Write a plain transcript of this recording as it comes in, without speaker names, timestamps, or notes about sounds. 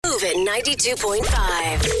Moving 92.5.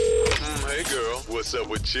 Hey, girl. What's up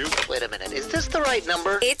with you? Wait a minute. Is this the right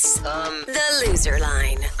number? It's the Loser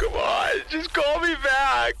Line. Come on. Just call me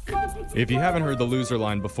back. If you haven't heard the loser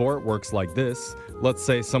line before, it works like this. Let's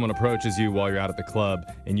say someone approaches you while you're out at the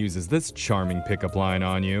club and uses this charming pickup line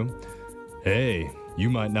on you. Hey,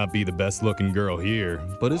 you might not be the best looking girl here,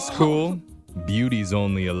 but it's cool. Beauty's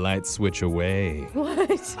only a light switch away.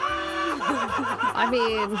 What? I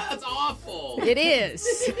mean, That's awful. it is.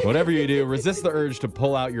 Whatever you do, resist the urge to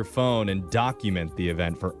pull out your phone and document the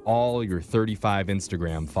event for all your 35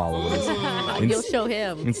 Instagram followers. You'll show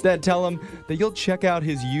him. Instead, tell him that you'll check out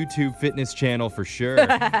his YouTube fitness channel for sure and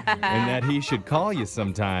that he should call you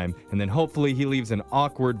sometime. And then hopefully he leaves an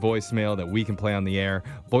awkward voicemail that we can play on the air.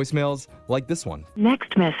 Voicemails like this one.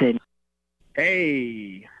 Next message.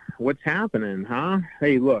 Hey, what's happening, huh?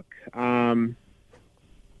 Hey, look,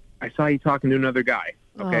 I saw you talking to another guy,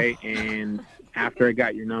 okay? Oh. And after I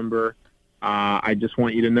got your number, I just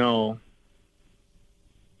want you to know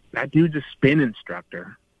that dude's a spin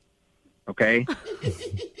instructor, okay?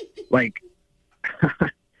 like,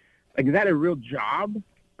 is that a real job?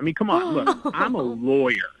 I mean, come on, look, I'm a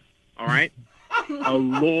lawyer, all right? A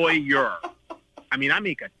lawyer. I mean, I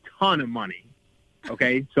make a ton of money,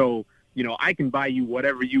 okay? So, I can buy you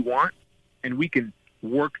whatever you want, and we can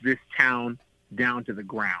work this town down to the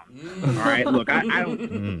ground. All right, look, I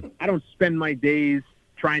don't spend my days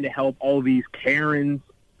trying to help all these Karens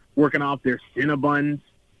working off their Cinnabons,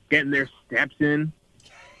 getting their steps in.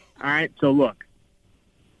 All right, so look,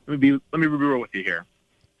 let me be real with you here.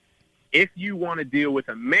 If you want to deal with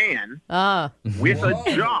a man with a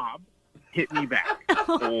job, hit me back,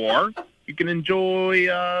 or you can enjoy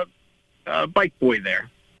Bike Boy there.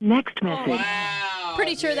 Next message. Wow.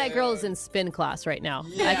 Pretty sure that girl is in spin class right now.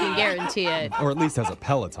 I can guarantee it. Or at least has a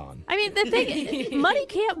Peloton. I mean, the thing, money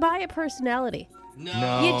can't buy a personality.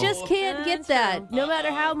 No. You just can't get that, no matter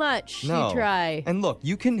how much No. you try. And look,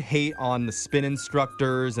 you can hate on the spin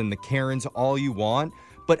instructors and the Karens all you want,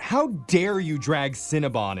 but how dare you drag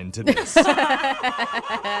Cinnabon into this?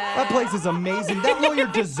 That place is amazing. That lawyer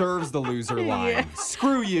deserves the loser line. Yeah.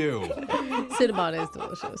 Screw you. Cinnamon is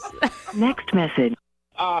delicious. Next message.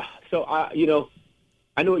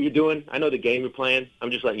 I know what you're doing. I know the game you're playing.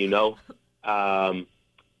 I'm just letting you know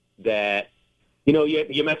that,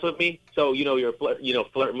 you mess with me. So, you're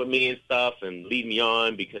flirting with me and stuff and leading me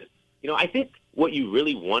on because, I think what you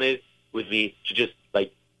really wanted was me to just,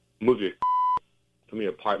 move your from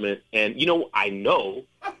your apartment. And, I know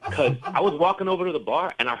because I was walking over to the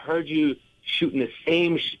bar and I heard you shooting the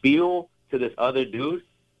same spiel to this other dude.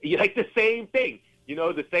 Like the same thing.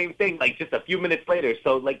 The same thing, just a few minutes later.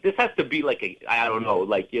 So, this has to be you're,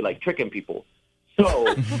 tricking people.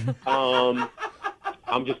 So, I'm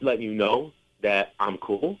just letting you know that I'm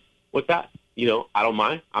cool with that. I don't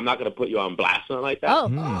mind. I'm not going to put you on blast or something like that. Oh.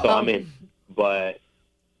 So, I'm in. But,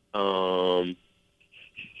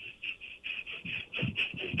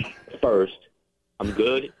 first, I'm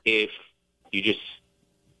good if you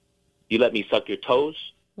let me suck your toes,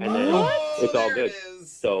 and then it's all good.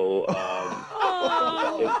 So,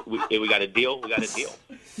 if we got a deal, we got a deal.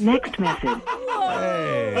 Next message.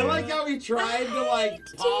 Hey. I like how he tried to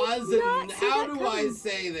pause and how do I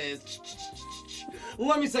say this?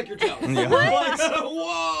 Let me suck your toe. Yeah.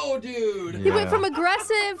 Whoa, dude. He went from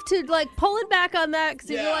aggressive to pulling back on that because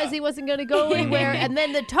he realized he wasn't going to go anywhere, and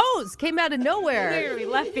then the toes came out of nowhere. Very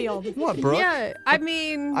left field. What, Brooke? Yeah, I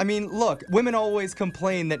mean, Look, women always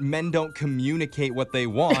complain that men don't communicate what they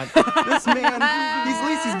want. This man, at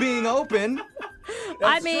least he's being open.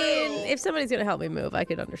 if somebody's going to help me move, I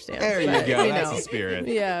could understand. There you but, go. That's the spirit.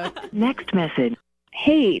 Yeah. Next message.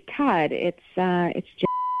 Hey, Todd, it's Jen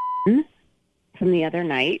from the other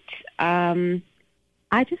night.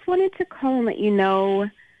 I just wanted to call and let you know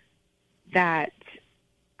that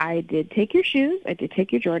I did take your shoes. I did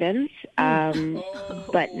take your Jordans,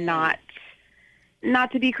 but not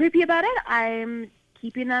to be creepy about it. I'm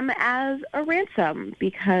keeping them as a ransom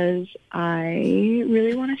because I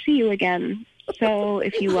really want to see you again. So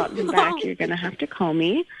if you want them back, you're going to have to call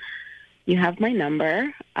me. You have my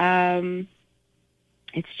number.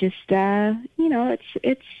 It's just,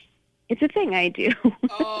 it's a thing I do.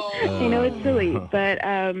 I know it's silly, but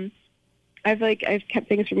I've kept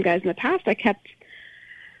things from guys in the past. I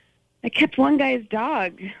kept one guy's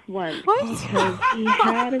dog once because he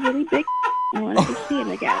had a really big. I wanted to see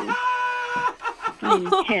him again. I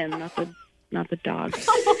mean, him, not the dog.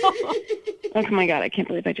 Oh my God, I can't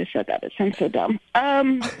believe I just said that. It sounds so dumb.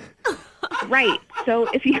 Right. So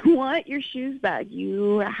if you want your shoes back,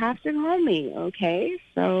 you have to call me, okay?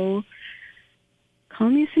 So call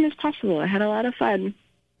me as soon as possible. I had a lot of fun.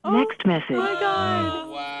 Next message. Oh my God.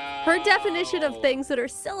 Wow. Her definition of things that are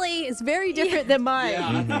silly is very different than mine.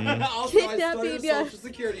 Yeah. Also, I stole Kidnapping, your yeah. social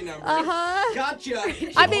security number. Uh-huh. Gotcha.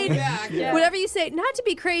 I mean, Back. whatever you say, not to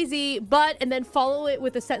be crazy, but, and then follow it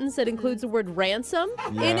with a sentence that includes the word ransom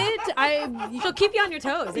in it. She'll keep you on your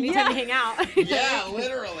toes anytime you hang out. Yeah,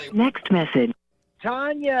 literally. Next message.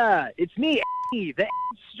 Tanya, it's me, Andy, the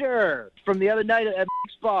Stir from the other night at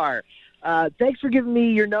Mix Bar. Thanks for giving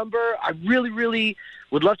me your number. I really, really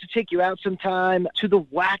would love to take you out sometime to the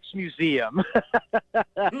Wax Museum.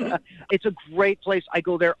 It's a great place. I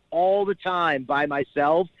go there all the time by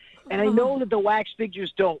myself. And I know that the wax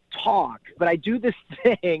figures don't talk, but I do this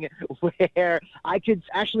thing where I could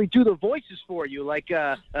actually do the voices for you, like,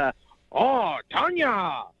 oh,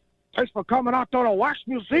 Tanya, thanks for coming out to the Wax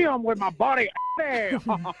Museum with my buddy.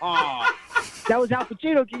 That was Al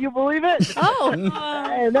Pacino. Can you believe it? Oh.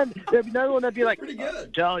 And then there'd be another one that'd be like, Pretty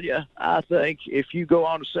good. Tanya, I think if you go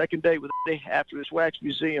on a second date with me after this Wax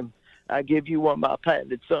Museum, I give you one of my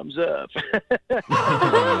patented thumbs up.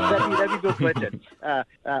 that'd be Bill Clinton.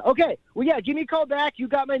 Okay. Well, yeah, give me a call back. You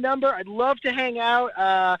got my number. I'd love to hang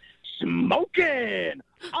out. Smoking.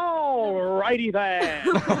 All righty then. See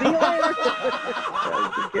you later.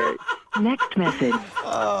 Okay. Next message.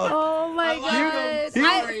 Oh my I god.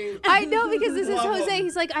 love him. I know, because this is Love Jose. him.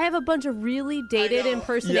 He's like, I have a bunch of really dated know.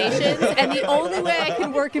 impersonations, and the only way I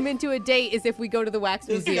can work him into a date is if we go to the Wax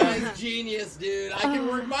This Museum. guy's genius, dude. I can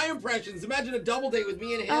work my impressions. Imagine a double date with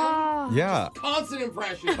me and him. Oh. Yeah. Constant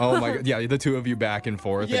impressions. Oh my god. Yeah, the two of you back and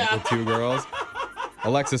forth Yeah. with two girls.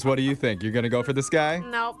 Alexis, what do you think? You're going to go for this guy?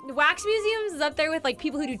 No, Wax Museums is up there with like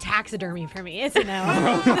people who do taxidermy for me. It's a no.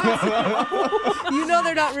 You know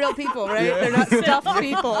they're not real people, right? They're not stuffed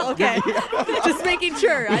people. Okay. Just making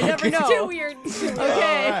sure. I never know. Too weird. Okay.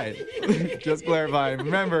 All right. Just clarifying.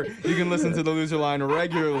 Remember, you can listen to the Loser Line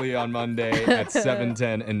regularly on Monday at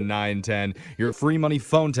 7:10 and 9:10. Your free money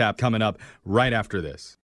phone tap coming up right after this.